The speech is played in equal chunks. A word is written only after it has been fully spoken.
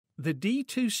The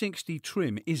D260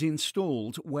 trim is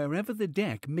installed wherever the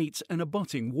deck meets an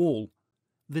abutting wall.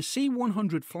 The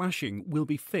C100 flashing will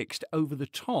be fixed over the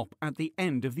top at the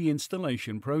end of the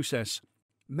installation process.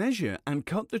 Measure and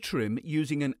cut the trim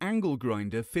using an angle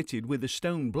grinder fitted with a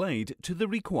stone blade to the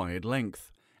required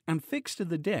length, and fix to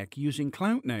the deck using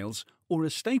clout nails or a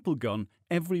staple gun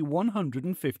every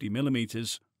 150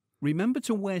 mm. Remember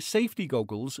to wear safety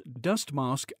goggles, dust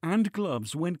mask and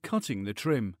gloves when cutting the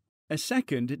trim. A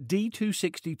second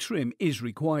D260 trim is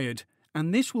required,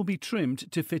 and this will be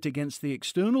trimmed to fit against the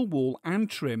external wall and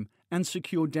trim and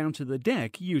secured down to the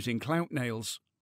deck using clout nails.